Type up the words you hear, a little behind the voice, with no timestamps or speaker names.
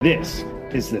This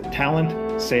is the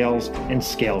Talent, Sales, and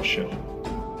Scale Show.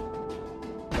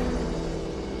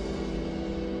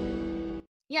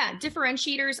 Yeah,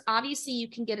 differentiators. Obviously, you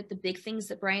can get at the big things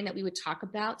that, Brian, that we would talk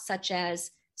about, such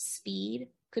as speed,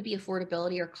 could be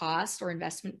affordability or cost or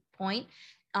investment point.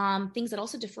 Things that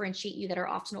also differentiate you that are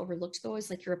often overlooked, though, is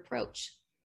like your approach.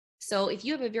 So if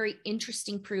you have a very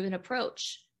interesting, proven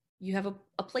approach, you have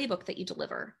a playbook that you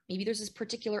deliver. Maybe there's this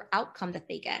particular outcome that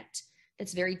they get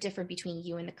that's very different between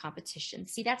you and the competition.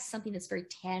 See, that's something that's very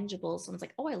tangible. Someone's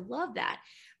like, oh, I love that.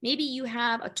 Maybe you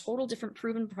have a total different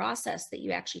proven process that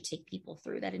you actually take people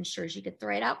through that ensures you get the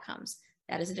right outcomes.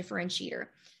 That is a differentiator.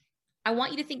 I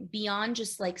want you to think beyond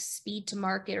just like speed to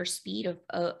market or speed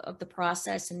of the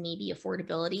process and maybe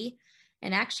affordability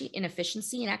and actually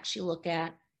inefficiency, and actually look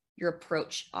at your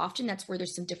approach. Often that's where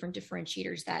there's some different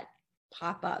differentiators that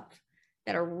pop up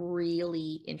that are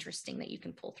really interesting that you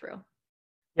can pull through.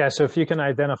 Yeah, so if you can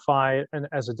identify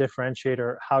as a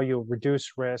differentiator how you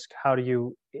reduce risk, how do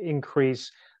you increase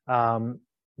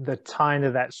the time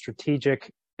of that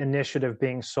strategic initiative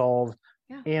being solved,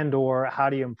 Yeah. and or how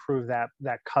do you improve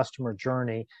that customer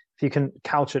journey? If you can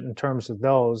couch it in terms of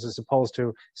those, as opposed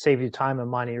to save you time and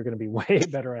money, you're going to be way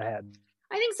better ahead.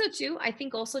 I think so too. I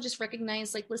think also just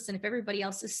recognize, like, listen, if everybody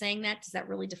else is saying that, does that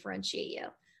really differentiate you?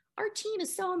 Our team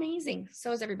is so amazing.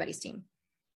 So is everybody's team.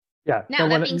 Yeah. Now,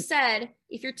 that being said,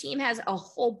 if your team has a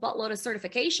whole buttload of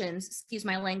certifications, excuse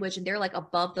my language, and they're like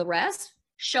above the rest,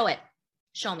 show it.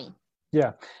 Show me.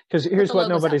 Yeah, because here's what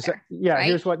nobody's there, right?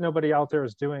 Here's what nobody out there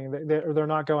is doing. They're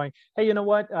not going, hey, you know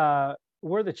what?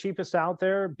 We're the cheapest out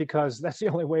there because that's the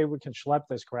only way we can schlep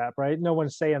this crap, right? No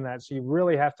one's saying that. So you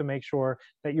really have to make sure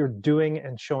that you're doing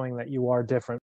and showing that you are different.